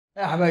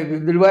يا حبايبي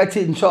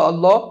دلوقتي ان شاء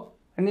الله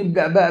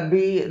هنبدأ بقى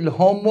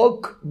بالهوم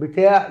ورك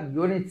بتاع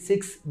يونت 6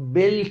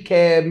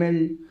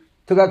 بالكامل.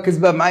 تركز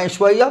بقى معايا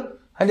شوية.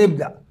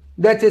 هنبدأ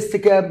ده تيست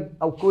كام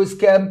او كويز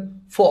كام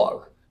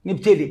 4.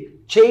 نبتدي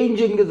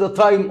changing the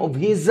time of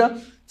his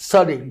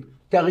studying،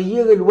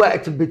 تغيير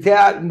الوقت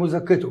بتاع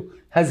مذاكرته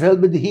has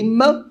helped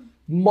him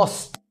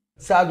most،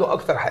 ساعده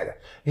اكتر حاجة.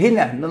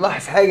 هنا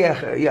نلاحظ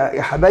حاجة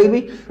يا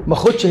حبايبي، ما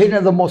اخدش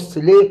هنا the most.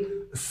 ليه؟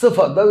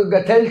 الصفة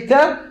درجة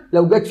ثالثة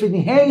لو جت في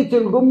نهاية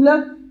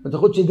الجملة ما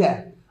تاخدش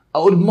ده.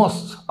 اقول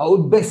most،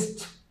 اقول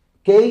best.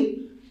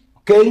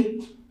 اوكي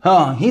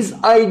his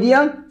idea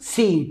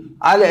seem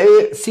على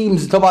ايه؟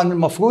 seems طبعا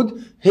المفروض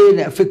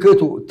هنا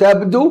فكرته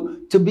تبدو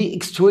to be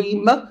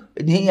extreme،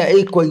 ان هي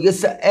ايه؟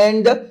 كويسة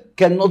and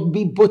cannot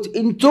be put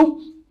into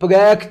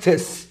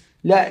practice.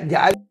 لا دي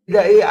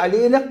ده ايه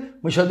علينا،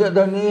 مش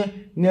هنقدر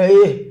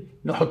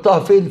نحطها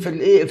فين؟ في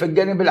الايه؟ في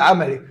الجانب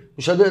العملي،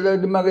 مش هنقدر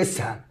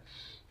نمارسها.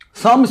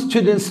 Some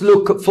students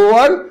look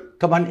for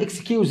طبعا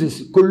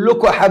excuses.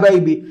 كلكم يا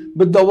حبايبي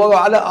بتدوروا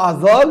على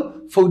اعذار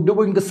for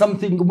doing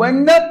something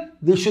when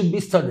they should be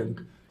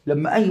studying.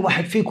 لما اي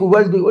واحد فيكم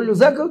والده يقول له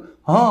ذاكر،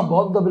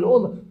 بوضب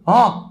الاوضه،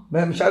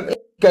 مش عارف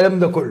ايه الكلام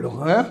ده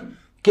كله.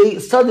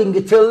 studying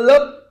till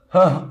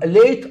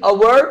late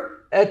hour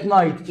at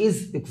night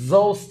is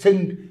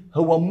exhausting.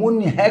 هو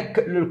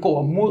منهك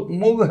للقوة،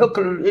 مرهق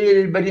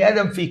للبني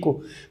ادم فيكم.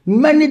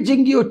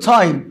 managing your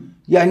time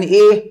يعني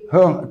ايه؟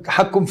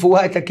 التحكم في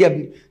وقتك يا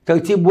ابني،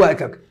 ترتيب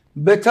وقتك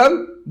better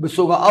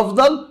بصورة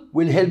افضل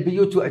will help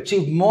you to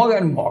achieve more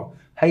and more،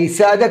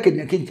 هيساعدك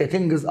انك انت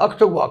تنجز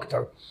اكتر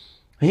واكتر.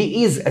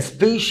 he is a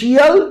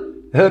special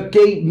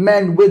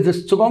man with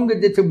strong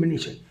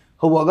determination.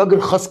 هو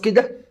راجل خاص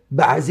كده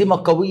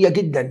بعزيمة قوية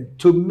جدا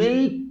to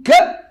make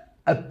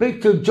a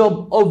better job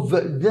of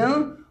the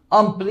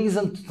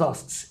unpleasant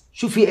tasks.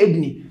 شوف يا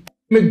ابني،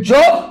 كلمة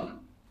job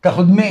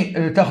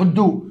تاخد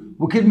do،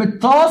 وكلمة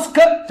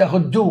تاسك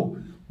تاخد دو.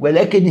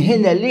 ولكن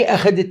هنا ليه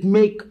اخدت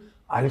ميك؟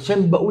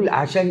 علشان بقول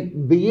عشان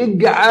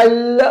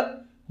بيجعل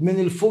من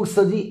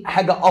الفرصة دي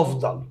حاجة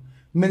افضل،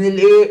 من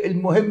الايه؟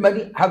 المهمة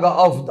دي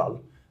حاجة افضل.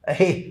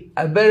 اهي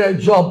a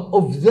better job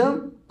of the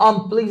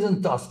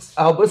unpleasant tasks.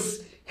 اهو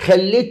بس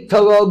خليت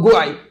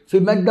تراجعي في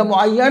مادة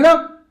معينة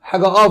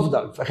حاجة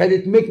افضل،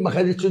 فخدت ميك ما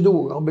خدتش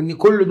دو، رغم ان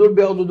كل دول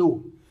بياخدوا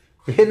دو.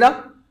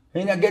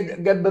 هنا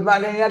جت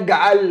بمعنى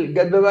يجعل،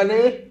 جت بمعنى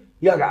ايه؟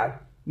 يجعل.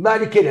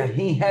 بعد كده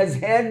he has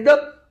had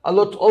a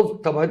lot of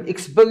طبعا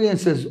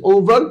experiences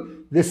over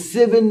the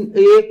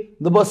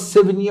past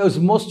 7 years,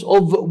 most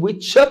of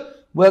which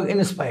were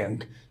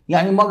inspiring.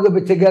 يعني مر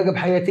بتجارب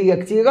حياتية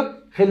كتيرة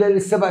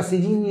خلال ال7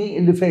 سنين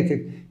اللي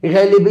فاتت،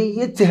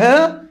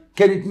 غالبيتها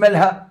كانت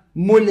مالها؟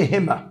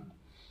 ملهمة.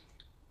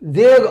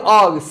 there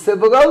are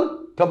several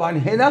طبعا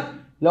هنا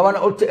لو انا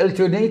قلت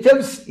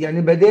alternatives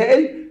يعني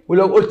بدائل،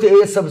 ولو قلت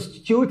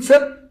substitutes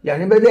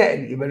يعني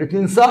بدائل، يبقى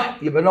الاثنين صح،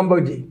 يبقى نمبر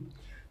دي.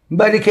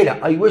 بعد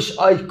كده I wish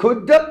I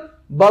could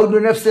برضه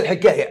نفس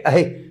الحكاية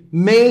اهي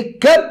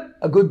make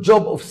a good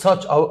job of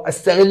such أو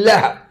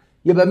استغلها.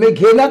 يبقى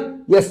make هنا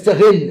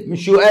يستغل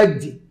مش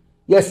يؤدي،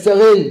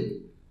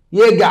 يستغل،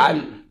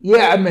 يجعل،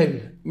 يعمل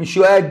مش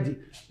يؤدي،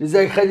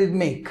 لذلك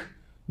خدت make.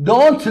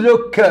 don't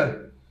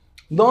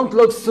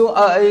look so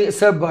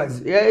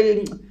surprised.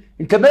 يعني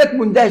انت مالك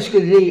مندهش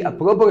كده ليه؟ a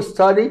proper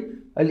study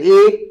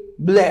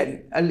بلان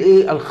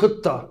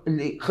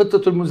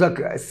خطة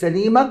المذاكرة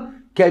السليمة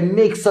can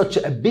make such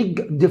a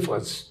big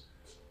difference.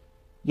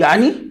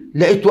 يعني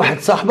لقيت واحد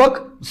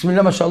صاحبك بسم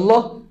الله ما شاء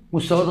الله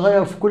مستواه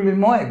اتغير في كل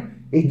المواد،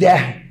 ايه ده؟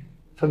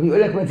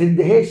 فبيقول لك ما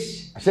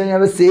تندهش عشان انا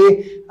بس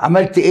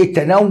عملت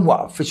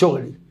تنوع في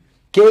شغلي.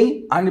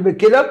 يعني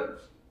بكده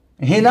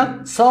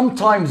هنا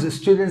sometimes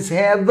students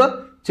have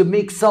to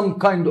make some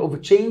kind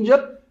of change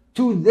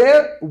to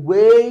their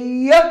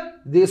way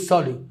they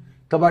study.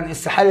 طبعا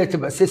استحالة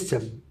تبقى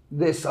system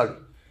they study.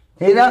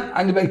 هنا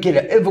عندي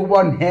كده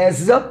everyone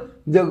has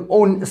their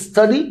own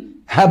study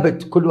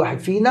habit. كل واحد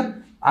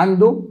فينا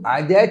عنده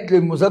عادات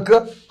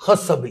للمذاكرة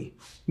خاصة بيه.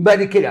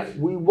 بعد كده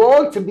we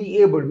want to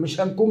be able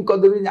مش هنكون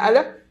قادرين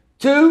على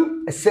to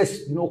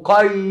assess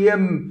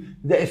نقيم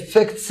the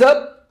effects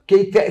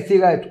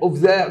تأثيرات of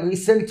the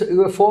recent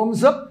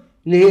reforms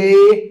اللي هي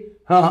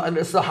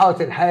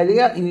الإصلاحات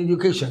الحالية in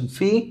education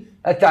في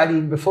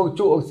التعليم before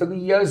 2 or 3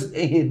 years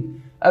ahead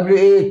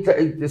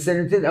قبل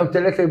سنتين أو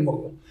 3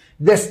 يمروا.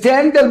 The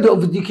standard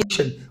of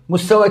education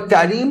مستوى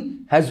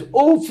التعليم has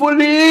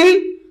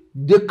awfully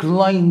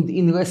declined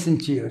in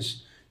recent years.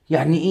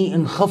 يعني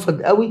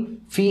انخفض قوي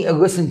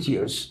في recent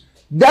years.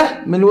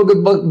 ده من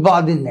وجهة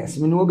بعض الناس،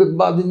 من وجهة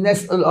بعض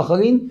الناس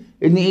الآخرين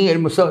إن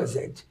المستوى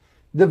زاد.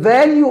 The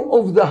value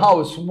of the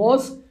house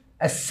was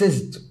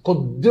assessed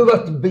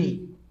قدرت ب.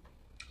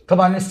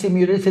 طبعا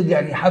stimulated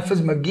يعني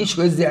يحفز ما تجيش،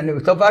 raised يعني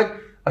ارتفعت،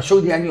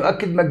 assured يعني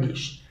يؤكد ما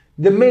تجيش.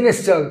 The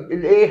minister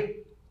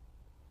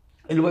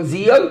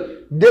الوزير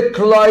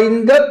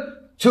declined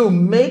to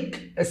make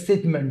a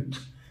statement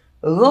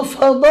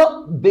رفض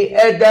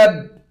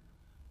بأدب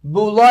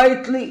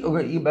politely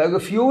يبقى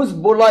refuse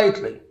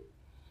politely.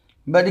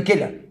 بعد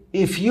كده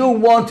if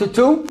you want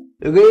to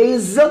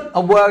raise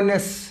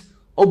awareness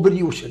of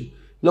pollution.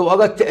 لو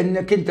أردت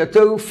أنك أنت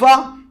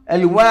ترفع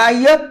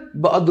الوعي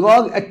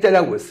بأضرار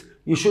التلوث.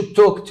 You should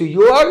talk to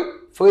your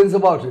friends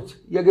about it.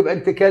 يجب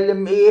أن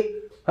تكلم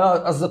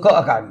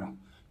أصدقائك عنه.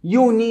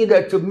 You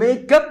need to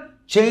make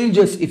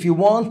changes if you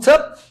want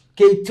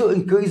to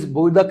increase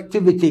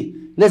productivity.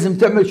 لازم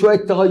تعمل شوية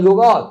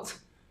تغيرات.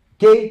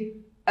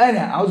 أنا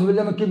أعوذ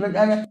بالله من كلمة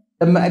أنا،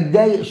 لما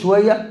أتضايق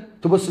شوية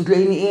تبص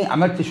تلاقيني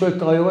عملت شوية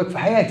تغيرات في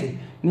حياتي.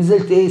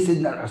 نزلت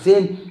سيدنا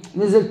الحسين،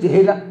 نزلت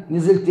هنا،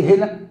 نزلت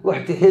هنا،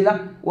 رحت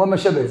هنا وما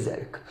شابه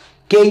ذلك.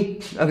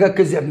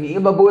 ركز يا ابني.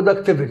 يبقى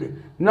productivity.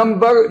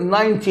 Number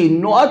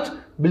 19 نقط.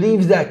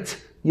 believe that.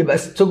 يبقى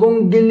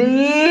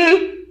strongly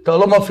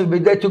طالما في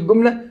بداية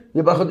الجملة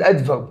يبقى اخد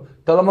adverb،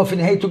 طالما في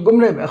نهاية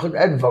الجملة يبقى اخد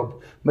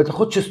adverb. ما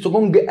تاخدش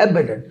strong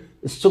ابدا.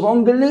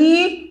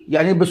 strongly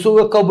يعني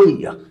بصورة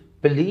قوية.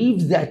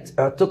 believe that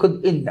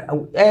اعتقد ان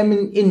او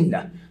امن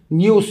ان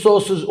new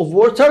sources of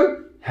water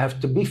have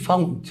to be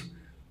found.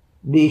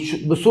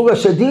 بصورة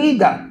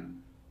شديدة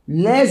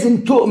لازم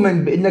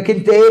تؤمن بانك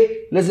انت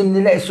لازم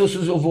نلاقي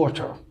sources of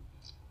water.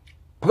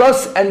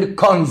 pros and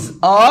cons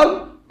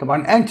are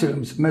طبعا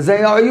antonyms،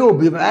 مزايا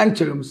عيوب يبقى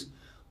antonyms.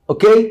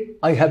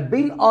 I have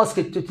been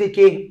asked to take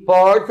a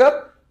part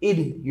in.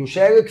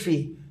 يشارك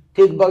فيه.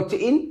 take part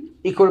in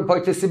equal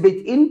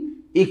participate in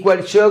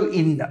equal share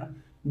in.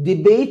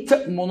 debate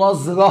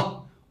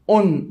مناظرة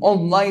on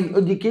online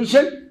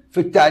education في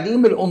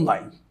التعليم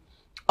الأونلاين.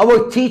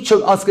 Our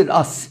teacher asked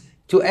us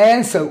to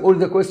answer all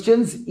the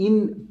questions in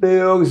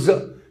pairs.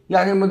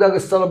 يعني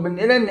المدرس طلب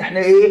مننا ان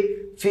احنا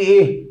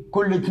في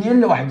كل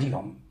اتنين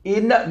لوحديهم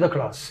in the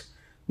class.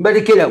 بعد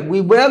كده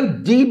we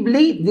were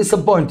deeply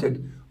disappointed.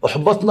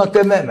 احبطنا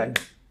تماما.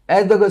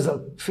 as the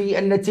result في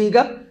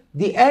النتيجة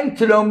the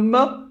antonym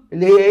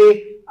اللي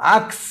هي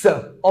عكس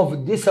of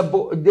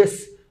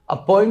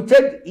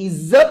disappointed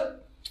is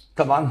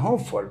طبعا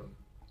hopeful.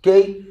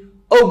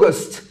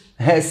 August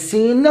has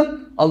seen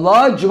a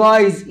large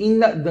rise in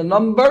the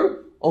number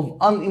of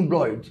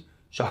unemployed.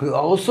 شهر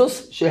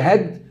أغسطس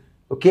شهد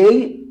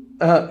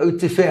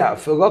ارتفاع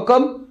في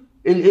رقم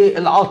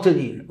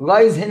العاطلين.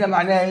 rise هنا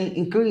معناها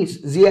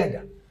increase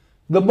زيادة.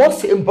 The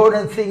most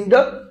important thing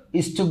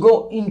is to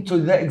go into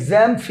the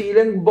exam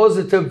feeling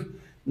positive.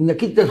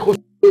 انك انت تخش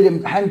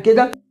الامتحان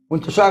كده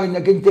وانت شعر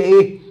انك انت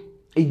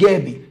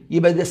ايجابي.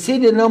 يبقى ده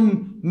synonym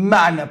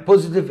معنى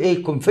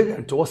positive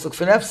confident، واثق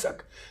في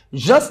نفسك.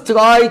 just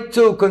try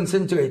to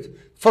concentrate.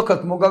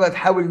 فقط مجرد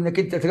حاول انك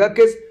انت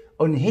تركز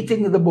on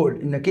hitting the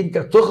ball، انك انت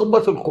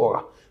تخبط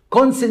الكرة.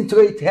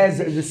 concentrate has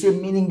the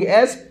same meaning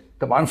as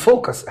طبعا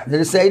focus احنا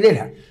لسه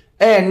قايلينها.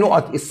 and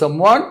نقط is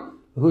someone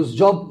whose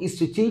job is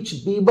to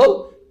teach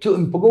people to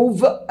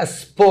improve a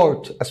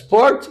sport. a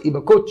sport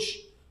يبقى coach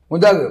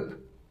مدرب.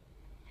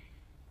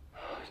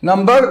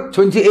 Number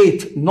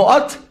 28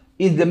 نقط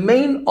is the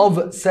main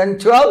of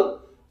central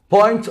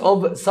point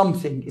of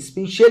something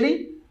especially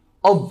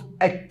of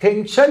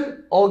attention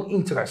or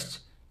interest.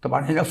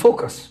 طبعا هنا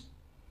focus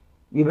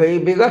يبقى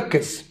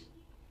بيركز.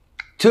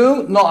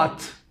 2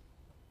 نقط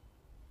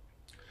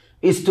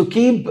is to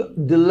keep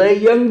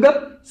delaying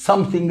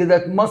something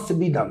that must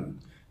be done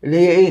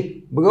اللي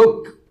هي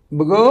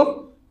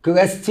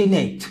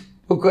procrastinate.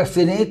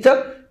 procrastinate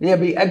اللي هي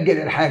بيأجل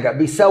الحاجة،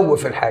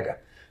 بيسوف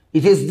الحاجة.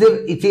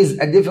 it is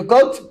a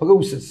difficult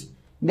process.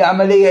 دي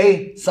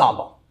عملية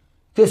صعبة.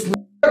 test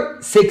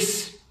number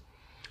 6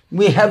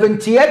 we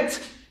haven't yet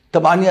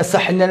طبعا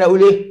يصح ان انا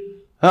اقول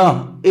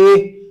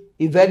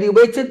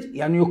evaluated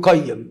يعني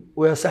يقيم،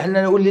 ويصح ان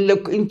انا اقول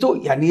لك انتوا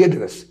يعني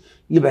يدرس.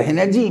 يبقى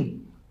هنا دي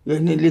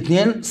يعني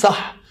الاثنين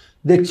صح.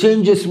 the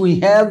changes we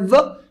have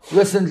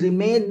recently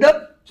made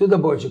to the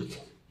project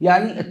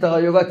يعني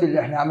التغيرات اللي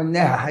احنا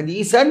عملناها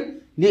حديثا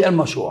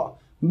للمشروع.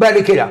 بعد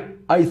كده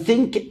I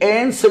think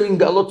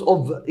answering a lot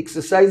of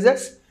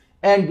exercises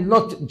and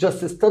not just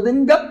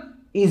studying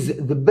is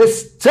the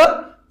best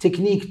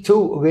technique to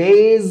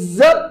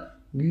raise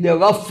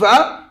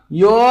لرفع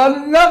your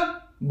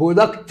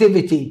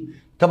productivity.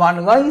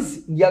 طبعا rise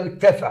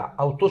يرتفع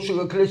او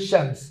تشرق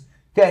للشمس.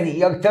 تاني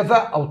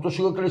يرتفع او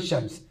تشرق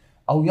للشمس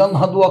او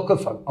ينهض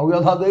واقفا او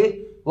ينهض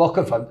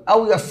واقفا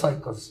او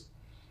يستيقظ.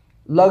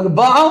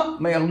 الاربعه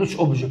ما ياخدوش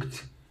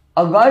اوبجكت.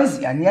 الرايز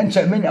يعني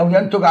ينشأ من او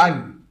ينتج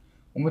عنه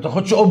وما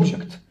تاخدش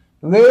اوبجكت.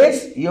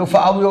 ريز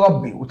يرفع او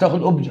يربي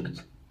وتاخد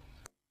اوبجكت.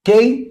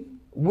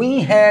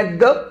 we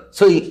had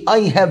I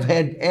have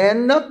had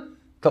an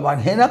طبعا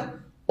هنا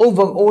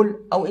overall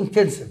او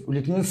intensive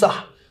والاثنين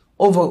صح.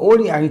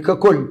 overall يعني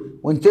ككل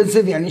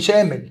وintensive يعني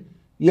شامل.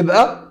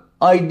 يبقى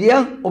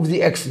idea of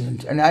the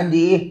accident انا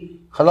عندي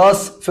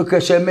خلاص فكرة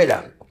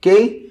شاملة.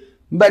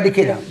 بعد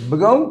كده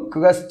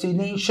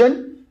procrastination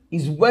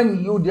is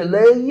when you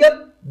delay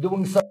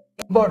doing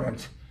something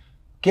important.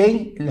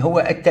 اللي هو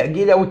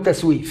التأجيل او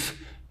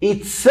التسويف.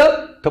 it's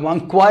طبعا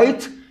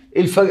quite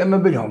الفرق ما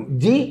بينهم.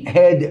 دي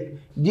هادئ،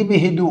 دي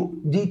بهدوء،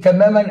 دي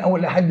تماما او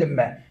لحد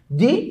ما،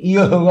 دي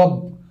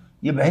يهرب.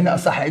 يبقى هنا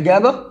اصح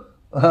اجابه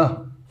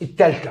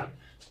الثالثه.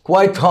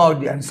 quite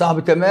hard يعني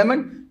صعب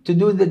تماما to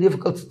do the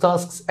difficult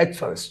tasks at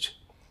first.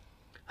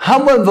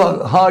 however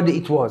hard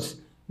it was.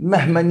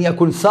 مهما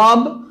يكن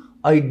صعب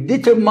I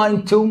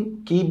determined to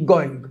keep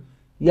going.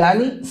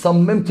 يعني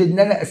صممت ان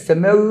انا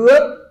استمر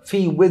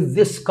في with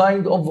this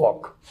kind of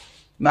work.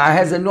 مع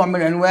هذا النوع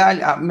من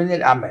انواع من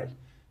الاعمال.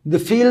 The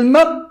film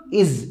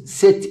is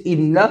set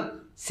in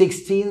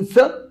 16th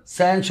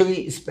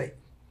century Spain.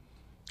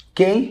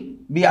 Okay,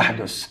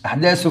 بيحدث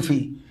أحداثه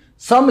في.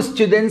 Some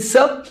students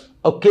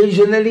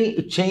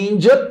occasionally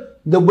change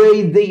the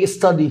way they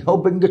study,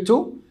 hoping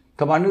to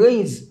طبعا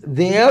raise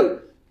their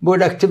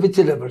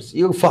productivity levels,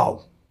 يرفعوا.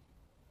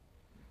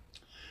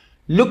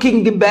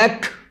 Looking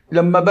back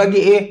لما باجي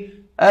ايه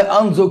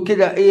انظر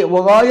كده ايه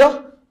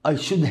ورايا I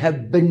should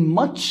have been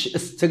much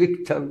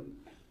stricter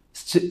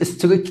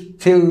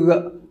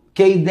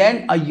okay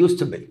than I used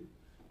to be.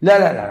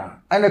 لا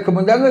انا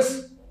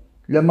كمدرس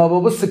لما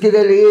ببص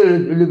كده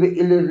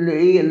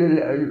لايه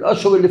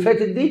الاشهر اللي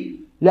فاتت دي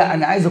لا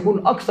انا عايز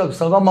اكون اكثر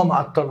صرامه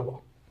مع الطلبه.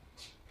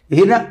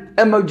 هنا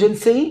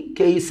emergency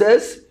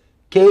cases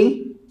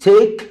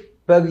take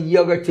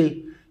priority.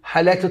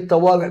 حالات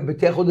الطوارئ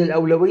بتاخد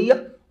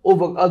الاولويه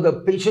over other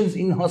patients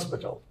in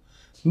hospital.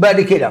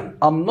 بعد كده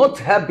I'm not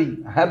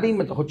happy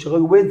ما تاخدش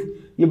غير with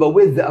يبقى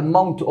with the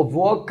amount of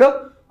work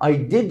I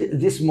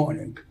did this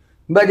morning.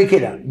 بعد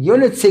كده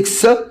unit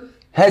 6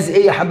 has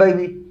ايه يا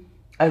حبايبي؟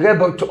 a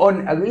report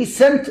on a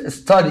recent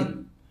study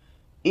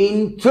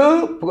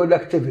into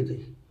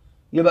productivity.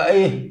 يبقى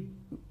ايه؟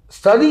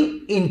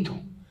 study into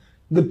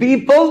the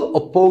people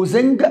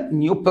opposing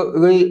new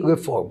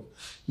reform.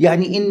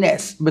 يعني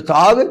الناس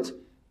بتعارض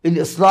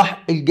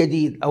الإصلاح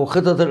الجديد أو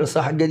خطط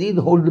الإصلاح الجديد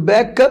hold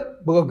back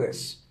progress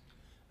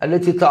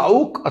التي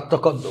تعوق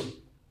التقدم.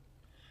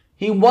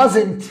 He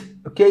wasn't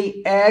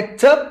okay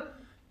at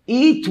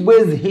eat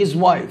with his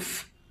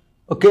wife.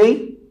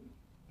 Okay?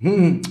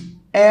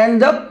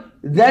 And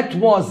that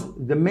was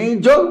the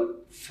major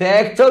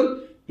factor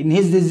in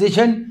his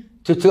decision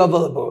to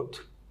travel abroad.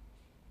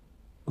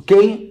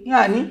 Okay?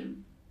 يعني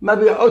ما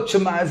بيقعدش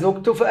مع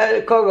زوجته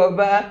فقرر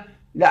بقى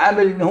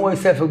لعمل ان هو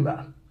يسافر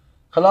بقى.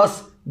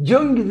 خلاص؟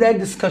 During that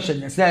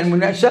discussion اثناء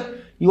المناقشه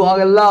you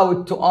are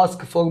allowed to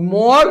ask for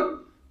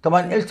more.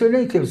 طبعا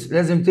alternatives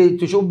لازم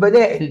تشوف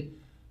بدائل.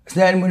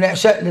 اثناء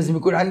المناقشه لازم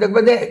يكون عندك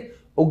بدائل.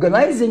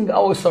 Organizing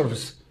ourselves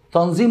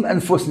تنظيم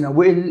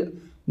انفسنا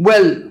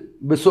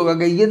بصوره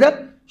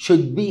جيده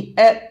should be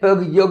a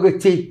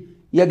priority.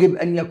 يجب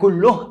ان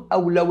يكون له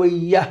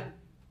اولويه.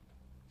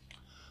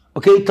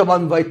 اوكي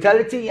طبعا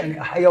vitality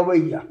يعني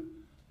حيويه.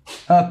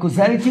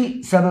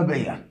 causality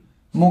سببيه.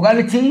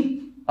 morality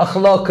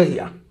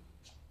اخلاقيه.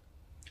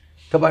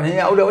 طبعا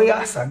هي اولويه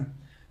احسن.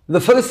 The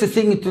first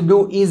thing to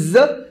do is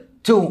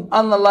to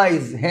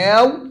analyze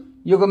how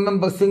you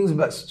remember things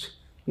best.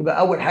 يبقى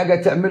اول حاجه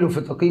تعمله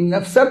في تقييم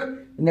نفسك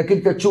انك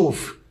انت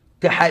تشوف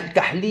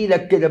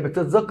تحليلك كده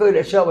بتتذكر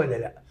الاشياء ولا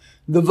لا.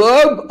 The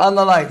verb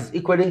analyze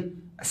equally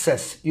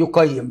assess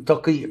يقيم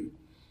تقييم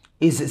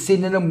is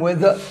synonym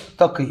with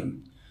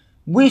تقييم.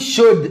 We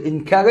should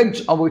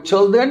encourage our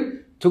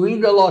children to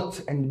read a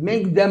lot and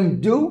make them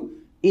do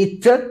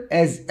it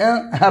as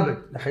a habit.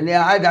 نخليها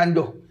عادة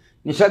عندهم.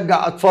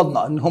 نشجع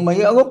أطفالنا إن هم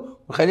يقروا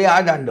ونخليها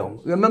عادة عندهم.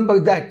 Remember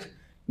that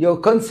your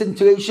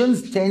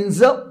concentrations tends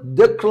to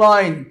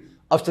decline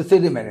after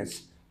 30 minutes.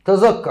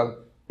 تذكر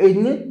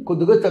إن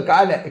قدرتك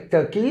على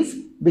التركيز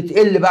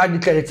بتقل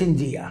بعد 30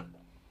 دقيقة.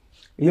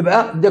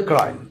 يبقى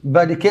decline.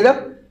 بعد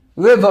كده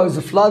rivers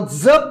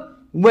floods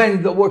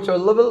when the water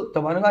level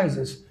طبعا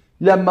rises.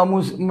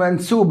 لما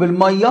منسوب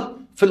المية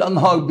في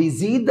الأنهار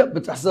بيزيد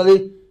بتحصل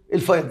إيه؟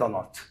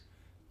 الفيضانات.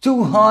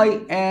 Too high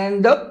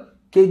and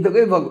the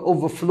river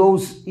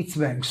overflows its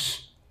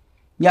banks.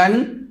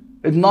 يعني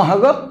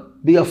النهر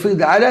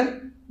بيفيض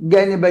على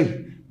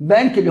جانبيه.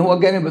 بانك اللي هو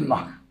جانب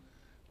النهر.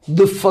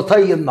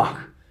 ضفتي النهر.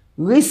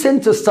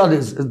 Recent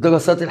studies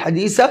الدراسات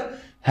الحديثة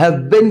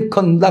have been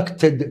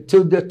conducted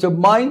to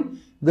determine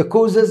the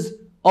causes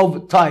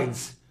of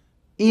tides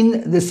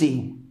in the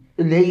sea.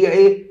 اللي هي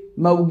ايه؟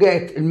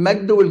 موجات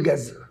المد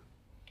والجزر.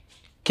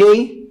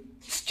 Okay?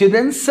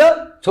 Students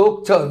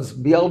took turns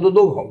بياخدوا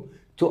دورهم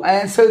to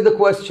answer the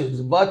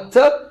questions but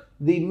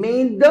they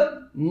made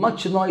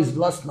much noise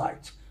last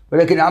night.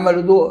 ولكن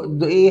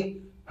عملوا ايه؟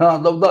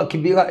 ضوضاء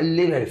كبيرة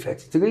الليلة اللي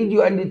فاتت.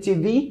 Radio and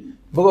TV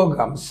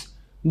programs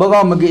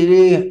برامج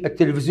ايه؟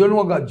 التلفزيون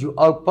والراديو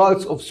are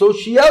parts of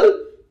social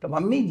طبعا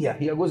ميديا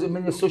هي جزء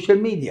من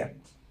السوشيال ميديا.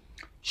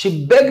 She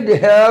begged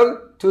her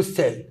to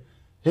stay.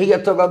 هي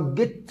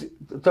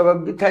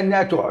ترجتها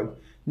انها تقعد.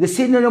 The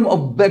synonym of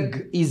beg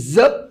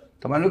is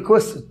طبعا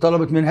request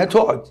طلبت منها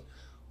تقعد.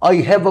 I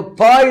have a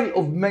pile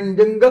of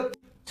mending.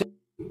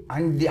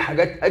 عندي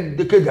حاجات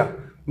قد كده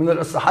من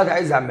الاصلاحات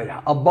عايز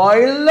اعملها. A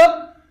pile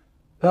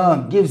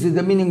gives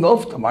the meaning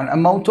of طبعا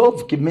amount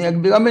of كمية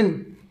كبيرة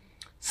من.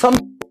 Some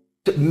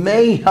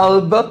may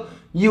help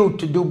you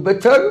to do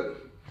better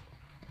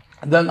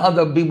than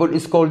other people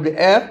is called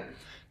a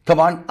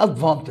طبعا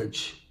advantage.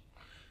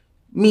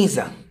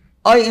 ميزة.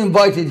 I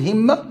invited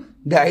him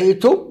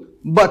دعيته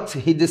but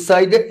he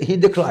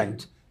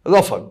declined.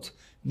 رفض.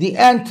 The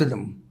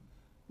antonym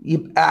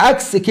يبقى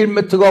عكس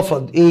كلمة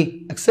رفض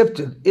ايه؟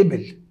 accepted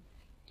قبل.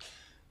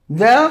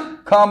 The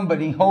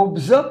company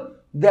hopes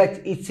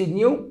that its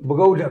new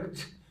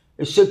product.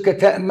 الشركة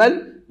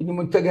تأمل إن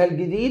منتجها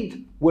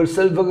الجديد will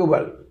sell very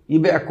well.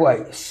 يبيع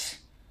كويس.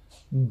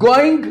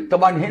 Going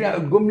طبعا هنا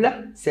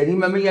الجملة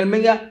سليمة 100%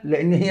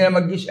 لأن هي ما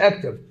تجيش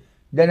active.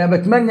 ده أنا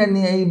بتمنى إن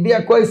يبيع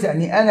كويس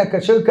يعني أنا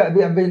كشركة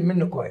أبيع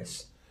منه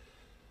كويس.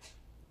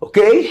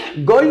 Okay,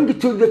 going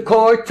to the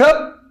court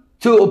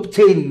to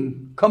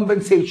obtain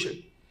compensation.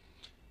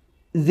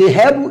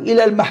 ذهابه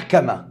إلى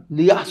المحكمة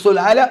ليحصل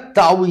على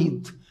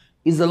تعويض.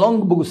 is a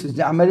long process.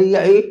 دي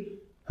عملية إيه؟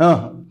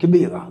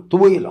 كبيرة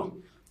طويلة.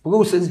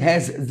 Process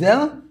has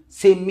the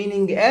same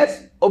meaning as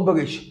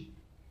operation.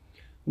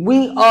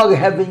 We are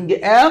having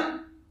a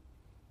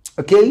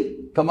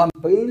طبعا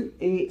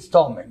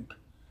brainstorming.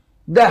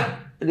 ده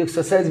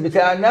الاكسرسايز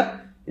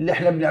بتاعنا اللي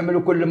احنا بنعمله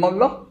كل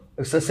مرة.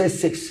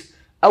 اكسرسايز 6.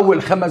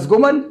 أول 5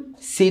 جمل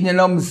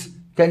synonyms،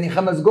 تاني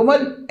 5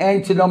 جمل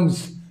antonyms.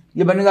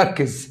 يبقى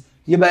نركز.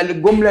 يبقى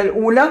الجملة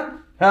الأولى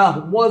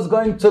was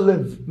going to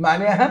live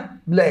معناها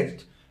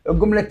played.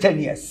 الجملة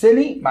الثانية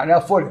silly معناها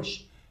foolish.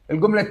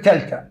 الجملة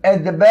الثالثة at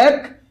the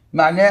back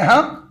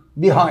معناها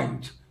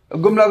behind.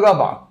 الجملة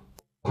الرابعة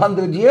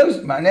 100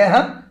 years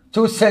معناها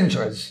 2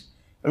 centuries.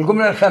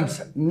 الجملة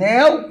الخامسة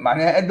now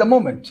معناها at the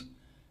moment.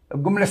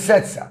 الجملة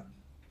السادسة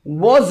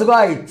was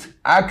right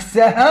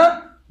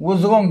عكسها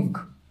was wrong.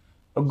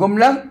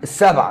 الجملة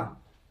السابعة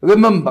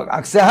remember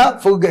عكسها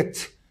forget.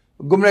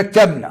 الجملة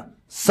الثامنة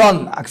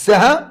son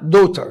عكسها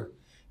daughter.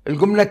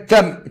 الجملة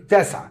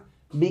التاسعة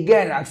began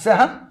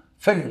عكسها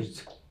finished.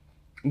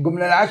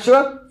 الجملة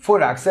العاشرة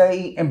full عكسها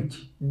ايه empty.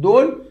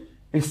 دول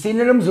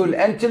السينونيمز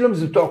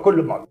والانتونيمز بتوع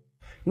كل مرة.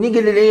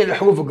 نيجي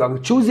لحروف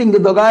الجر. choosing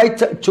the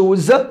right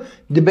choose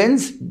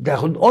depends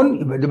تاخد on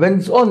يبقى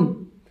depends on.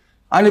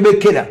 أنا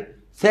بكده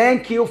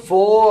thank you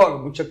for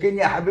متشكرين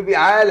يا حبيبي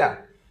على.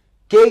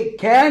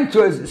 can't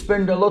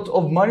spend a lot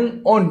of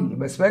money on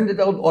يبقى spend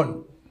تاخد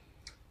on.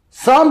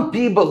 some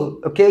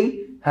people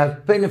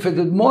have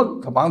benefited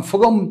more طبعا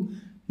from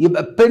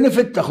يبقى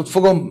benefit تاخد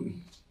from.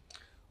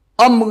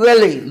 I'm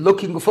really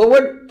looking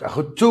forward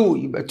تاخد to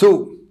يبقى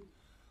to.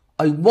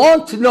 I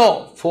want to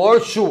know for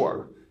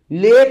sure.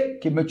 ليه؟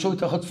 كلمة sure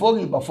تاخد for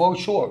يبقى for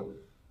sure.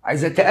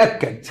 عايز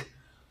أتأكد.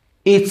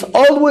 It's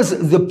always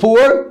the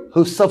poor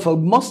who suffer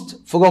most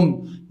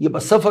from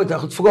يبقى suffer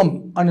تاخد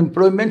from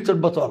unemployment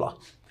البطالة.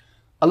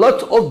 A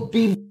lot of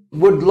people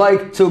would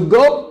like to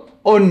go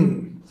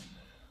on.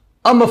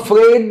 I'm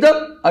afraid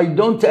I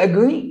don't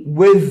agree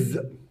with.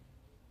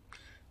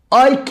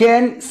 I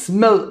can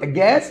smell a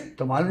gas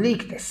طبعا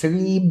ليك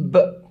تسريب.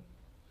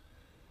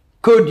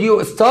 Could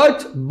you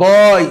start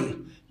by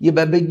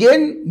يبقى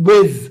begin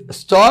with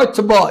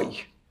start by.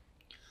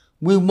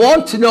 We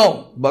want to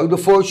know برضه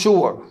for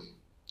sure.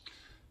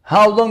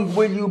 How long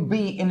will you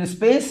be in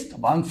space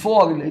طبعا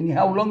for لأن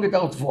how long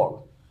تاخد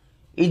for.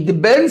 It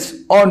depends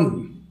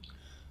on.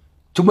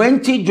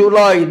 20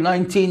 July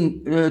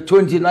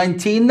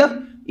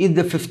 2019 is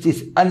the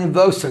 50th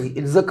anniversary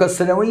الذكرى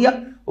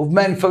السنوية of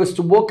man first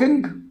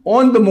walking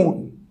on the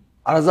moon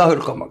على ظهر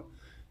القمر.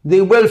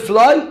 They will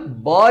fly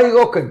by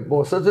rocket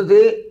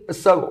بواسطة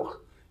الصاروخ.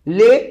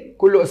 ليه؟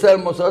 كل وسائل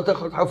المواصلات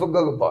تاخد حرف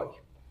الجر by.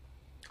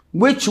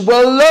 Which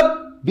will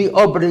be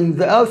orbiting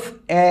the earth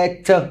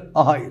at a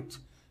height.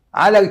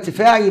 على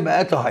ارتفاع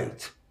يبقى at a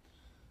height.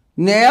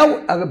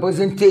 Now a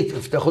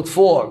representative تاخد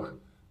for.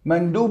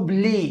 مندوب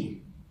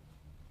لي.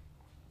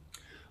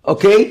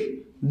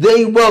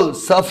 They will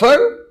suffer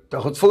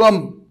تاخد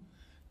from.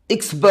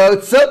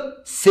 Experts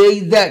say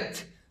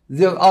that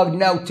there are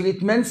now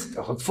treatments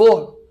تاخد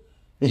for.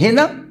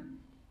 هنا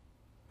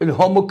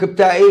الهومورك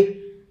بتاع ايه؟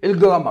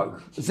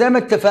 الجرامر. زي ما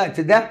اتفقت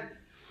ده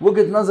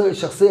وجهة نظري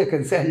الشخصية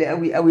كان سهل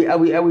قوي قوي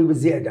قوي قوي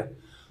بزيادة.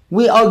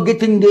 We are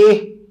getting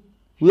ايه؟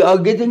 We are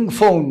getting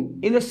phone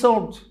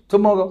installed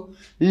tomorrow.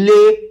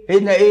 ليه؟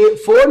 هنا ايه؟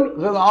 phone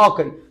غير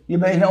عاقل.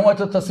 يبقى هنا هو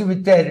التصريف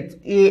الثالث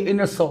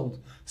ايه؟ installed.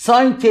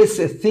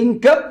 Scientists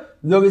think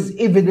there is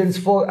evidence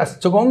for a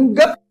strong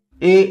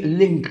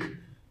link.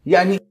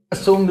 يعني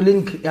strong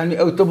link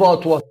يعني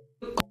ارتباط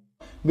وثيق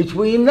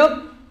between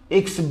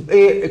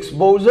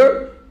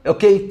exposure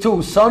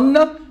to sun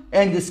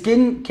and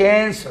skin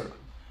cancer.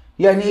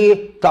 يعني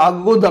ايه؟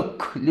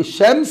 تعرضك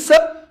للشمس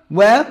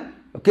و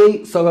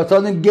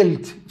سرطان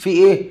الجلد في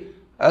ايه؟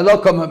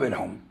 علاقة ما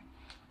بينهم.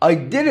 I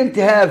didn't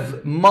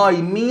have my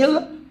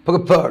meal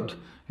prepared.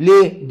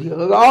 ليه؟ دي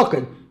غير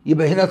عاقل.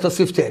 يبقى هنا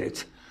تصريف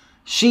ثالث.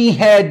 She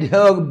had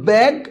her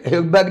bag.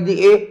 her bag دي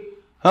ايه؟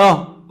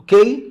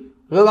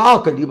 غير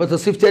عاقل. يبقى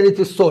تصريف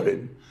ثالث stolen.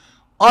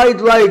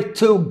 I'd like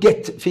to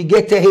get في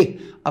get اهي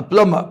a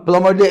plumber.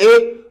 plumber دي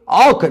ايه؟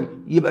 عاقل.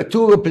 يبقى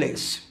to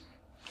replace.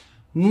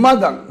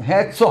 mother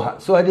had سهى.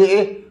 سهى دي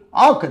ايه؟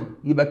 عاقل.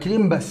 يبقى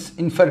clean بس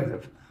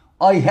infinitive.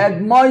 I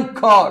had my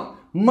car.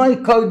 my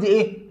car دي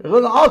ايه؟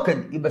 غير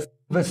عاقل. يبقى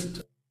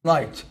best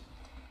night.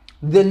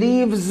 The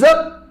leaves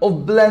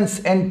of plants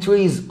and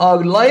trees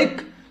are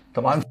like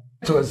طبعا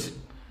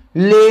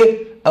ليه؟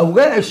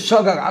 أوراق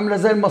الشجر عاملة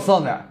زي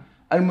المصانع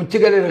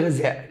المنتجة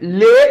للغذاء.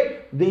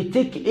 ليه؟ they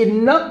take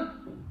in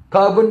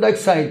carbon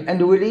dioxide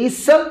and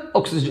release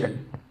oxygen.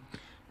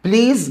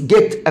 please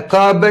get a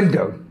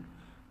carpenter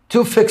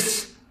to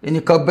fix.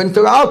 لأن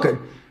carpenter عاقل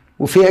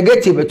وفيها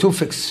get يبقى to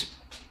fix.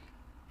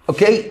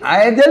 Okay,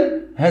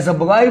 عادل has a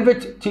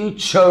private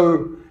teacher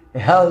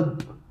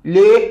help.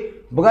 ليه؟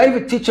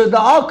 private teacher ده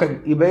عاقل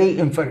يبقى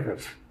ايه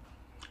infinitive.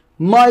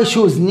 My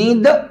shoes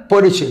need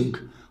polishing.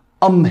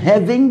 I'm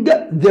having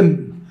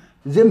them.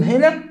 them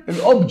هنا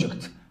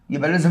الأوبجكت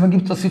يبقى لازم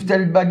أجيب تصريف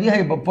تالت بعديها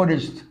يبقى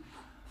polished.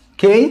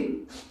 Okay,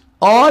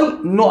 I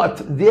not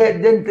the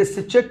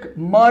dentist check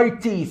my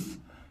teeth.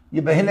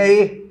 يبقى هنا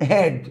ايه؟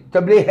 had.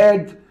 طب ليه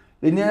had؟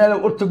 لأن أنا لو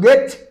قلت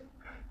get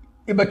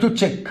يبقى to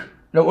check.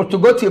 لو قلت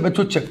got يبقى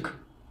to check.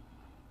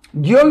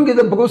 During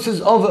the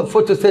process of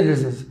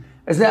photosynthesis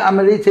أثناء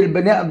عملية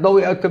البناء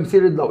الضوئي أو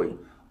التمثيل الضوئي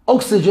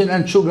oxygen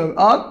and sugar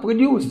are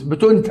produced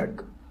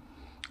بتنتج.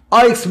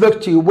 I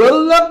expect you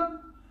will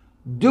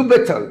do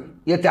better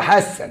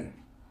يتحسن.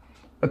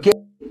 Okay,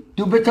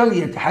 do better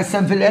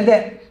يتحسن في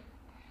الأداء.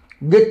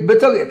 get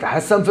better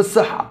يتحسن في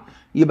الصحة.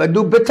 يبقى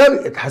do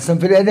better يتحسن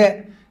في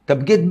الأداء.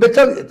 طب get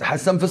better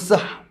يتحسن في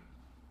الصحة.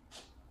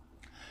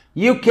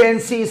 You can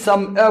see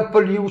some air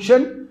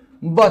pollution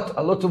but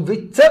a lot of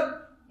it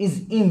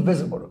is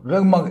invisible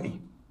غير مرئي.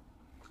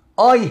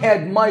 I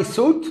had my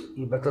suit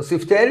يبقى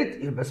تصريف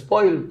ثالث يبقى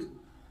spoiled.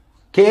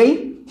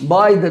 Okay,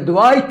 by the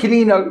dry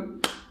cleaner.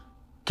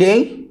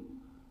 Okay,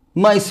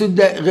 my suit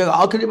ده غير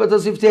عاقل يبقى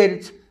تصريف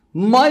ثالث.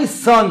 My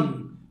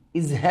son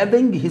is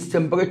having his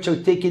temperature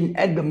taken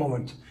at the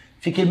moment.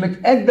 في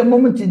كلمة at the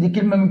moment دي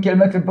كلمة من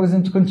كلمات ال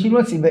present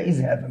continuous يبقى is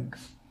having.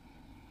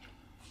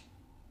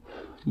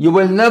 You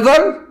will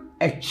never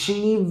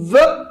achieve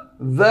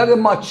very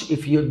much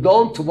if you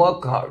don't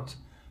work hard.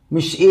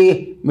 مش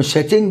ايه؟ مش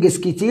هتنجز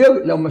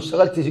كتير لو ما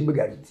اشتغلتش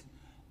بجد.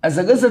 As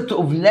a result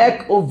of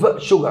lack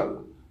of sugar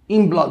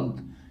in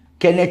blood.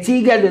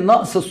 كنتيجة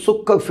لنقص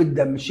السكر في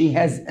الدم. She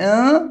has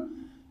a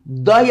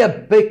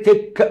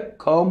diabetic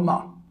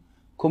coma.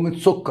 كومة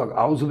سكر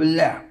أعوذ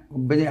بالله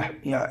ربنا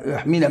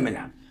يحمينا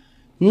منها.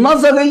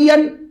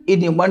 نظريا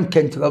anyone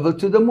can travel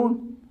to the moon.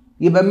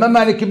 يبقى ما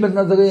معنى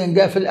كلمة نظريا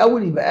جاء في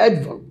الأول يبقى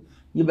adverb.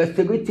 يبقى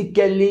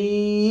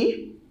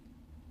theoretically.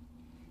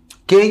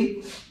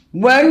 Okay,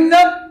 when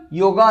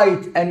you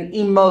write an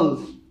email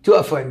to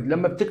a friend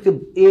لما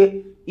بتكتب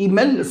ايه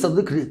ايميل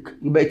لصديق ليك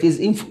يبقى it is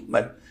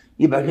informal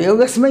يبقى غير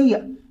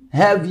رسمية.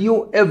 Have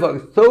you ever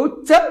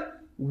thought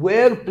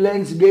where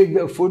plants get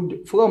their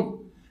food from؟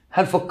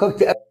 هل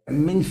فكرت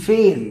من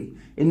فين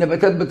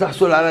النباتات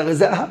بتحصل على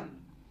غذائها؟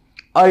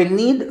 I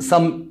need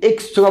some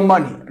extra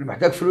money. أنا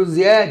محتاج فلوس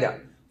زيادة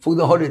for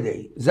the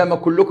holiday زي ما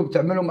كلكم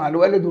بتعملوا مع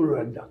الوالد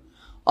والوالدة.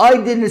 I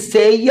didn't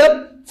stay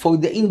for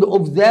the end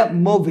of the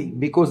movie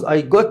because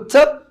I got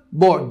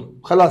bored.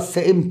 خلاص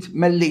سئمت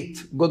مليت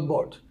got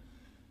bored.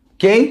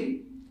 Okay,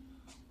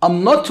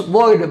 I'm not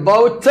worried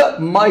about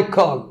my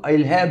car.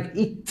 I'll have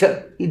it.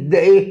 ده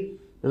ايه؟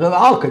 غير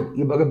عاقل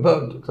يبقى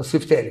repaired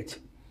تصريف ثالث.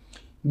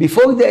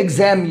 Before the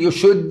exam you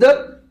should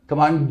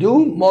طبعا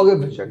do more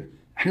revision.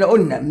 احنا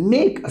قلنا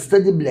make a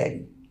study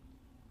plan.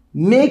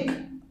 make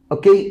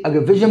okay a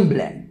revision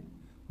plan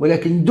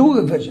ولكن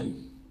do revision.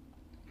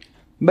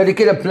 بعد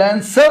كده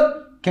plants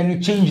can you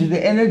change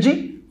the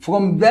energy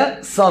from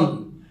the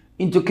sun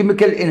into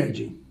chemical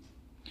energy.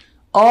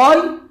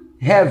 I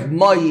have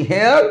my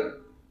hair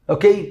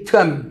okay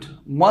trimmed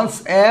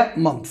once a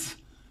month.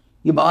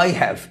 يبقى I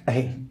have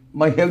اهي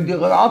my hair دي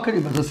غير عاقل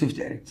يبقى تصريف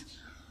ثالث.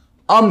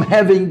 I'm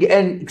having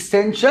an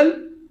extension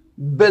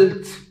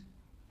built.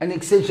 an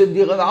extension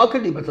دي غير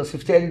عاقل يبقى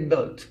تصريف ثالث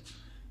built.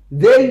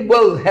 They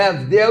will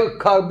have their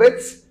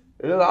carpets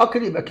غير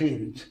عاقل يبقى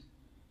cleaned.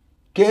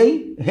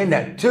 Okay,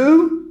 هنا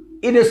to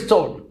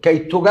install كي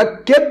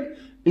تركب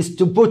is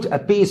to put a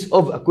piece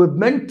of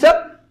equipment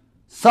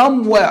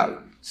somewhere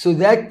so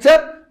that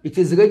it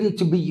is ready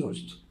to be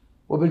used.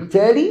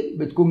 وبالتالي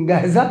بتكون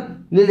جاهزة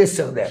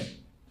للاستخدام.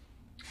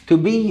 To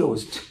be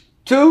used.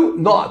 To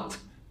not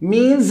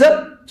means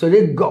to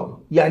let go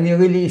يعني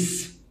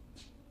release.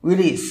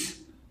 Release.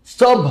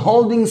 Stop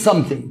holding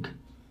something.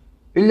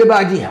 اللي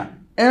بعديها.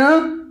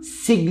 A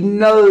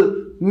signal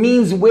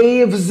means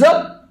waves.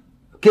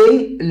 Okay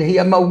اللي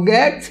هي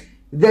موجات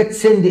that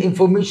send the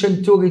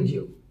information to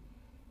radio.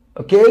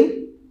 Okay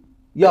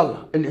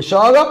يلا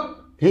الإشارة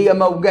هي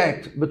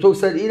موجات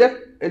بتوصل إلى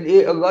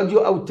الراديو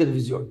أو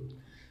التلفزيون.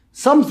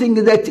 Something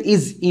that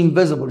is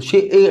invisible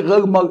شيء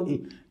غير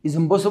مرئي is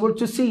impossible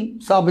to see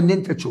صعب إن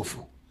أنت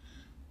تشوفه.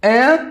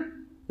 A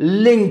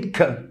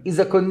link is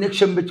a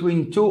connection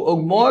between two or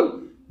more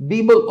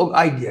people or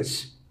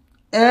ideas.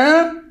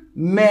 A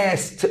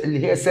mast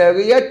اللي هي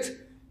سارية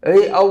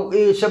أو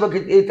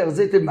شبكة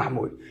تغذية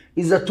المحمول.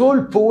 is a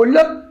tall pole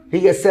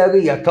هي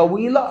سارية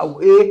طويلة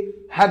أو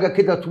حاجة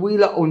كده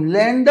طويلة on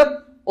land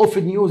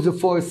often used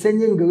for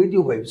sending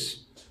radio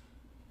waves.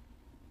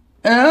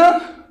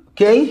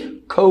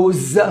 Okay,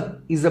 cause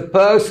is a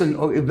person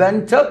or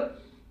event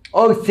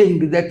or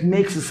thing that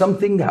makes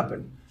something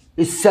happen.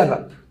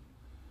 السبب.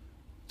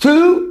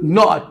 To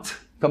not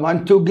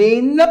طبعا to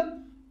gain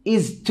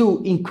is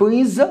to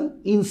increase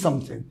in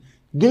something.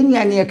 gain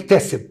يعني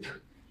يكتسب.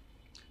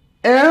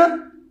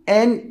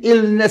 an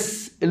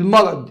illness.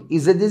 المرض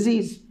is a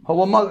disease.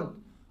 هو مرض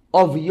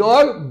of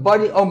your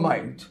body or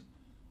mind.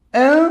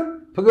 A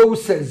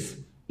process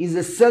is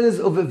a series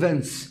of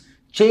events,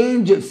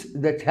 changes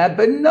that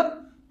happen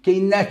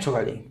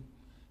naturally.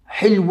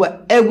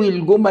 حلوة قوي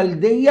الجمل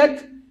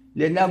ديت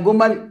لأنها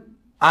جمل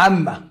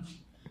عامة.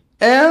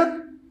 A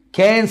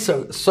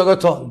cancer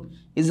السرطان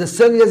is a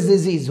serious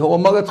disease. هو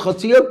مرض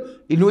خطير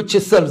in which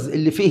cells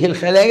اللي فيه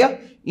الخلايا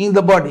in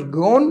the body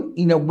grown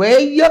in a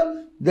way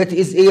that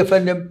is ايه يا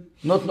فندم؟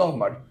 not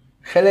normal.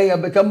 خلايا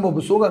بتنمو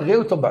بصورة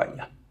غير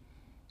طبيعية.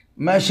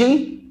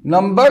 ماشي؟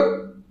 number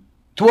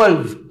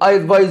 12 I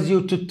advise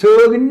you to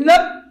turn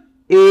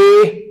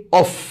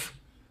off.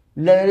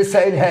 اللي انا لسه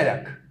قايلها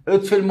لك.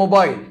 اطفي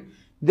الموبايل.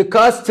 The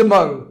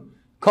customer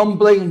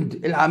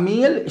complained.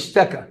 العميل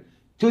اشتكى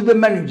to the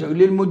manager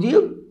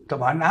للمدير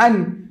طبعا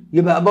عن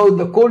يبقى about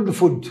the cold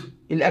food.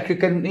 الاكل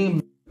كان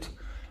ايه؟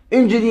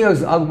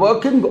 engineers are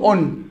working on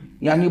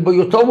يعني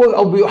بيطور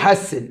او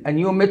بيحسن a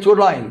new metro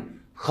line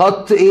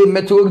خط ايه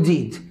مترو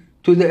جديد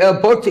to the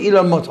airport الى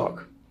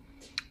المطار.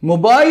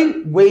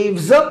 موبايل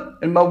waves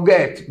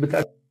الموجات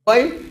بتاعت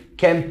الموبايل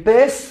can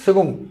pass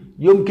through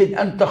يمكن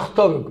ان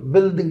تخترق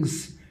buildings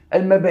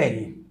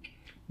المباني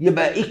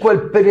يبقى equal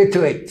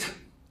penetrate.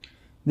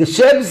 The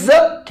ship's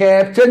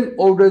captain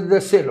ordered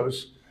the sailors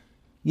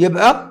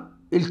يبقى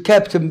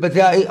الكابتن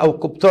بتاعي او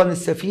قبطان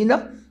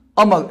السفينه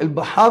امر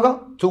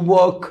البحاره to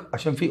work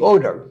عشان في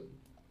order.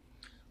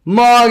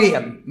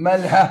 مريم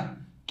مالها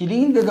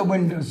cleaned the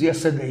windows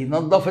yesterday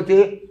نظفت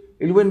ايه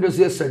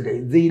الويندوز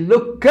yesterday they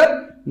look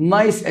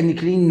nice and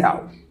clean now.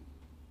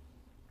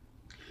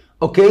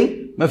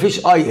 اوكي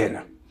مفيش اي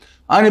هنا.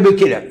 انا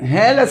بكده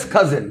هال's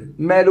cousin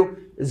ماله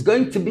is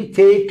going to be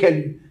taken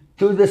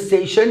to the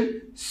station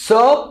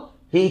so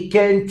he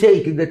can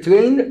take the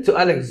train to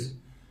Alex.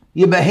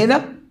 يبقى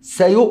هنا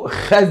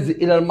سيؤخذ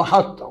الى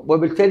المحطه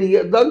وبالتالي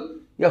يقدر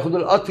ياخد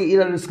القطر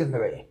الى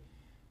الاسكندريه.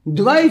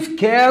 drive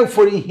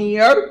carefully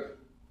here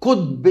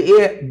خد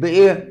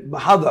بايه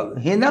بحذر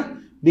هنا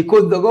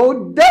because the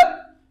road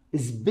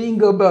is being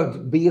repaired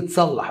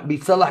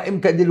بيتصلح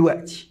امتى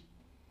دلوقتي.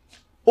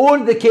 all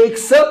the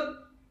cakes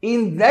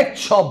in that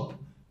shop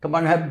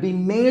طبعا have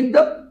been made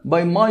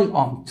by my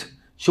aunt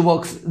she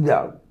works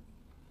there.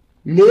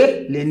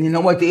 ليه؟ لان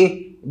نوت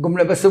ايه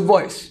جمله بس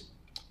voice.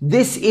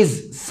 this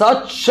is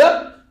such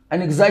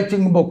an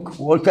exciting book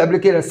وقلت قبل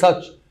كده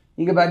such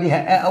يجي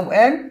بعديها او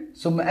ان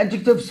ثم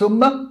adjective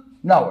ثم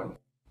noun.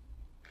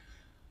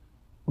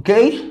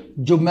 اوكي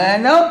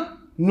جمانة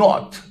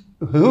not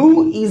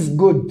who is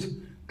good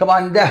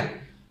طبعا ده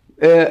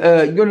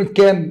يونت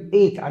كام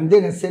 8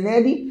 عندنا السنه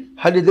دي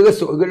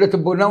هندرسه الريلاتيف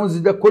بروناونز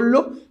ده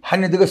كله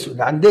هندرسه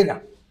ده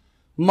عندنا.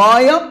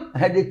 مايا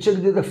had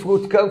checked the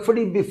fruit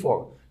carefully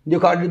before دي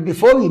قاعدة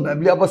before يبقى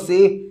قبلها بس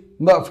ايه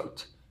perfect.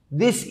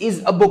 this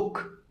is a book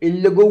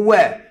اللي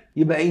جواه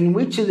يبقى in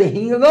which the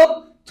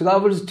hero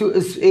travels to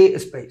a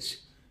space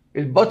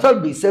البطل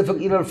بيسافر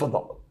الى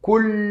الفضاء.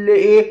 كل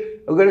ايه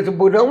relative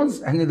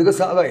pronouns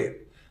هندرسها قريب.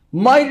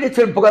 my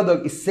little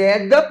brother is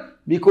sad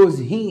because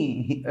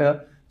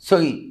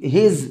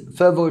his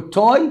favorite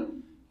toy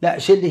لا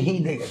شيل هي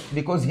ديت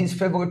because his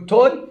favorite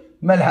toy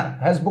مالها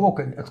has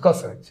broken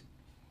اتكسرت.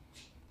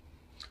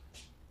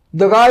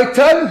 the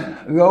writer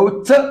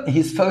wrote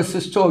his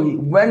first story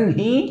when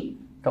he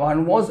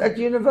طبعا was at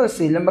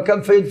university لما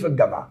كان فين في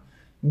الجامعة.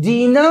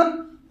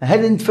 دينا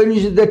hadn't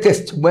finished the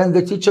test when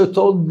the teacher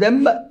told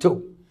them to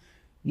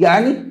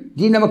يعني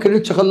دينا ما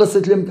كانتش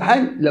خلصت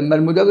الامتحان لما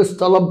المدرس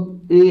طلب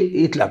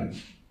ايه يتلم.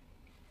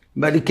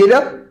 بعد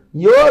كده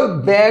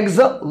your bags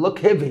look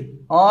heavy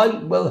I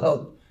will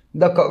help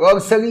ده قرار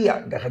سريع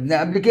ده خدناه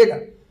قبل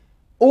كده.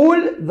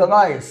 all the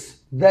rice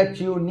that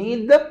you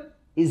need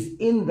is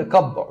in the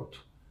cupboard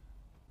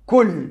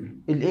كل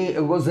الايه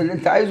الرز اللي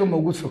انت عايزه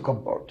موجود في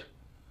الكبورد.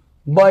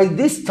 by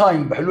this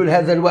time بحلول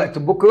هذا الوقت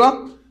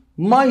بكره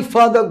my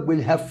father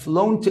will have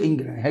flown to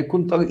England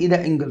هيكون طريق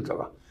الى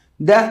انجلترا.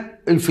 ده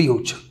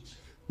الفيوتشر.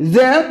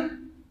 the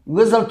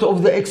result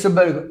of the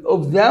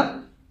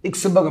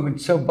experiment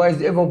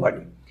surprised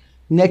everybody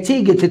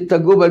نتيجة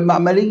التجربة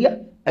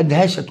المعملية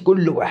أدهشت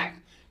كل واحد.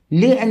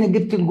 ليه أنا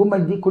جبت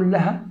الجمل دي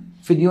كلها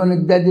في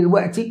اليونت ده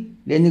دلوقتي؟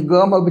 لأن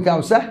الجرامر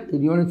بتاعه سهل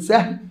اليونت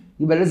سهل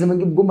يبقى لازم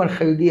أجيب جمل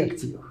خارجية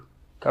كتير.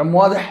 كلام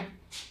واضح؟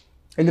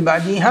 اللي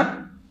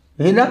بعديها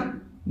هنا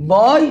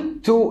by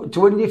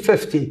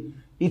 2050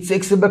 it's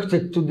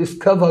expected to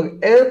discover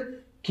a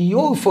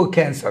cure for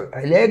cancer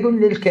علاج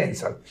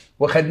للكانسر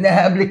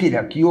وخدناها قبل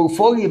كده. cure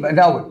for يبقى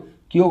noun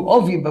cure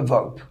of يبقى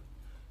verb.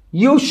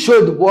 you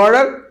should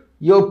water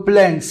your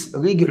plants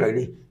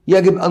regularly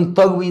يجب أن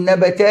تروي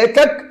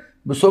نباتاتك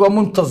بصورة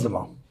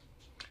منتظمة.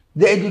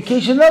 the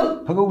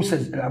educational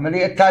process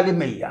العملية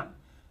التعليمية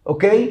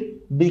اوكي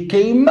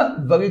became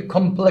very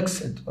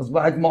complex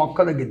أصبحت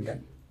معقدة جدا.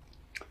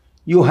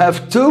 you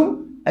have to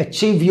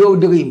achieve your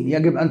dream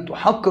يجب أن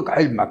تحقق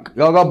حلمك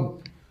يا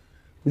رب.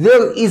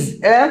 there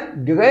is a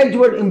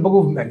gradual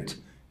improvement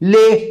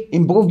ليه؟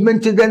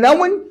 improvement ده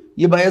noun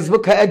يبقى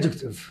يسبقها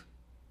adjective.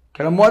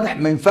 كلام واضح؟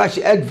 ما ينفعش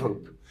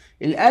adverb.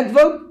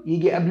 الادفرب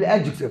يجي قبل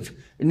adjective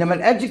انما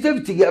الادجكتيف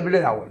تيجي قبل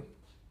الاول.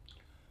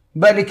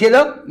 بعد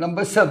كده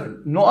نمبر 7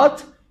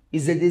 نقط is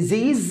a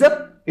disease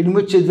in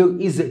which there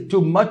is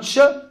too much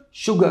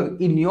sugar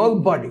in your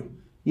body.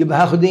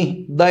 يبقى هاخد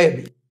ايه؟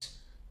 diabetes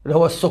اللي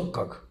هو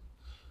السكر.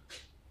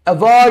 A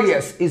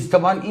virus is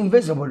طبعا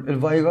invisible.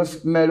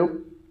 الفيروس ماله؟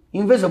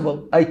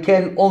 invisible. I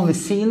can only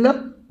see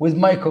with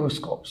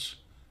microscopes.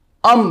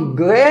 I'm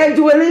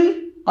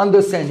gradually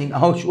understanding.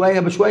 اهو شوية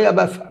بشوية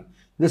بفهم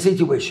the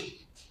situation.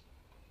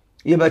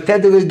 يبقى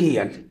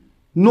تدريجيا.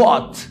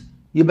 نقط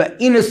يبقى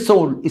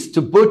install is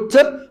to put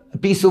a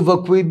piece of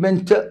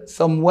equipment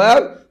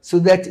somewhere so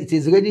that it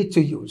is ready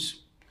to use.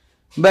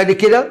 بعد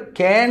كده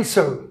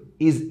cancer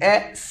is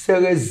a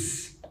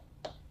serious.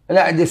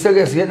 لا دي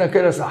serious هنا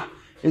كده صح.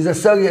 is a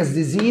serious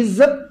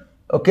disease,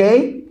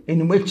 okay,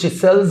 in which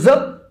cells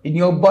in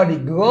your body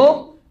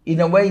grow in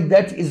a way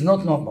that is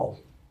not normal.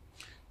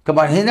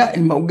 طبعا هنا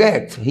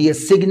الموجات هي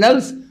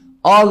signals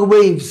are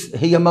waves.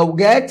 هي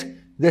موجات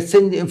that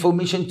send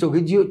information to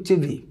radio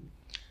TV.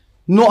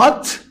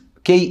 نقط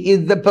K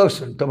is the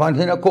person. طبعا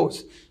هنا cause.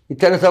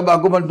 الثلاث اربع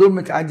جمل دول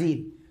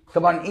متعادين.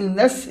 طبعا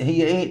illness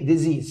هي ايه؟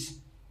 disease.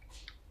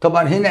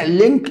 طبعا هنا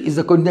link is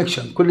a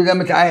connection. كل ده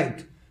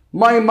متعاد.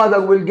 My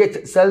mother will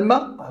get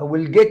سلمى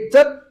will get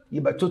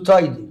يبقى to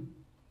tidy.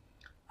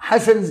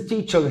 حسن's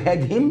teacher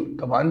had him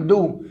طبعا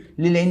do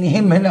لان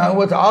him هنا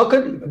هو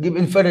عاقل يبقى جيب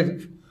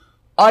infinitive.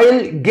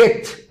 I'll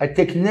get a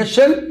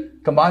technician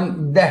طبعا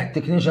ده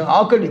technician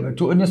عاقل يبقى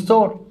to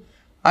install.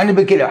 أنا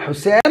بكده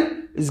حسام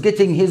is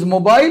getting his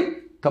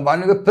mobile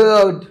طبعا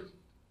repaired.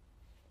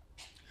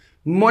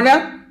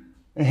 منى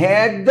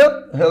had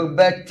her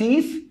bad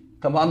teeth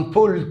طبعا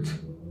pulled.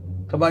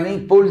 طبعا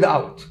ايه pulled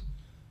out.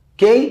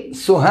 Okay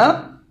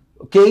سهى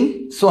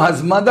okay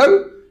سها's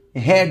mother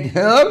had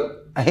her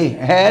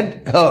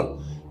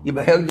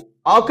يبقى her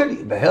عاقل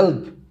يبقى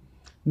held.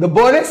 The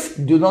police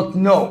do not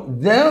know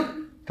the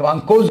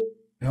طبعا cause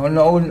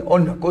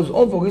قلنا cause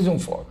of or reason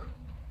for.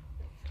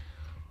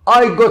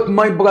 I got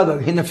my brother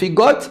هنا في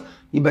got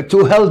يبقى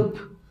to help.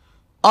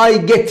 I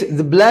get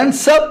the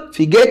plants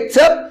في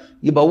get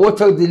يبقى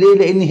water delay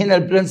لان هنا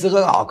البلانس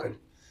غير عاقل.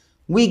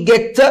 We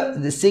get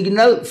the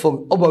signal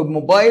from our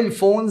mobile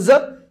phones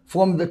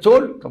from the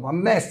toll طبعا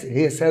ماست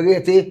هي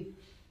سارية ايه؟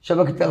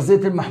 شبكة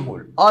تغذية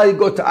المحمول. I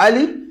got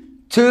علي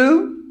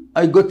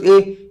I got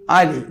ايه؟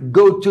 علي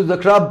go to the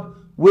club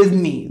with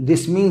me.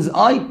 This means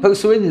I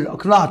persuaded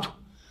أقنعته.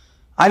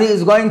 علي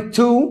is going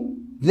to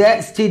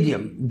the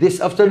stadium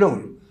this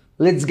afternoon.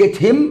 Let's get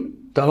him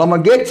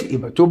طالما get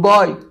يبقى to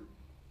buy.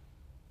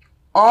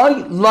 I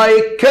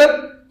like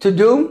to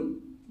do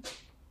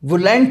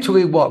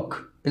voluntary work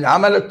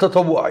العمل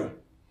التطوعي.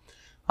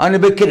 أنا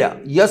بكده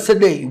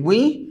yesterday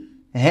we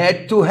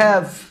had to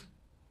have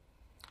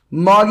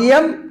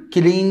مريم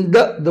cleaned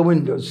the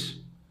windows.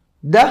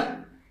 ده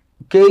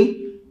اوكي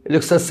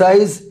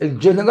الاكسرسايز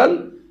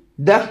الجنرال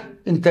ده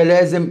انت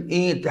لازم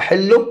ايه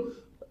تحله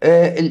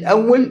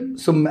الاول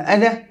ثم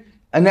انا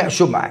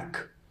اناقشه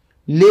معاك.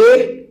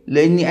 ليه؟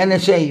 لاني انا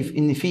شايف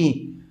ان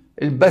في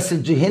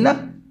الباسج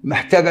هنا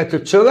محتاجه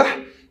تتشرح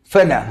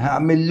فانا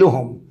هعمل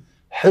لهم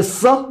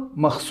حصه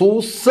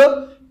مخصوص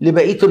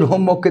لبقيه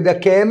الهوم ورك كده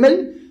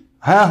كامل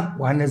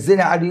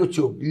وهنزلها على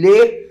اليوتيوب.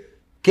 ليه؟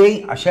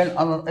 اوكي عشان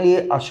انا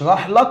ايه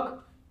اشرح لك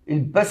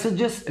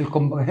الباسجز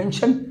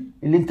الكومبريهنشن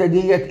اللي انت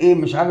ديت ايه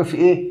مش عارف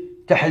ايه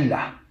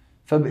تحلها.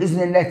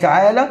 فباذن الله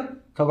تعالى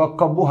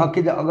ترقبوها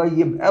كده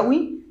قريب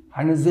قوي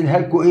هنزلها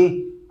لكم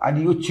ايه على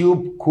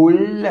اليوتيوب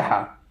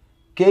كلها.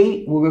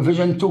 اوكي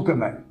وريفيجن 2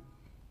 كمان.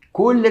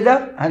 كل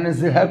ده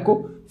هنزلها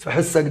لكم في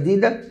حصه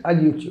جديده على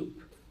اليوتيوب.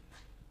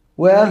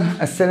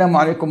 والسلام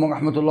عليكم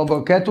ورحمه الله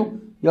وبركاته.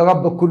 يا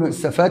رب تكونوا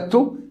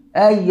استفدتوا.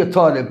 اي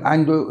طالب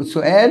عنده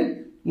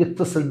سؤال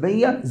يتصل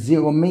بيا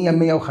 0100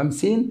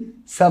 150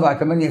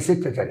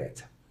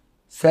 7863.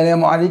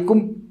 السلام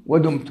عليكم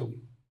ودمتم.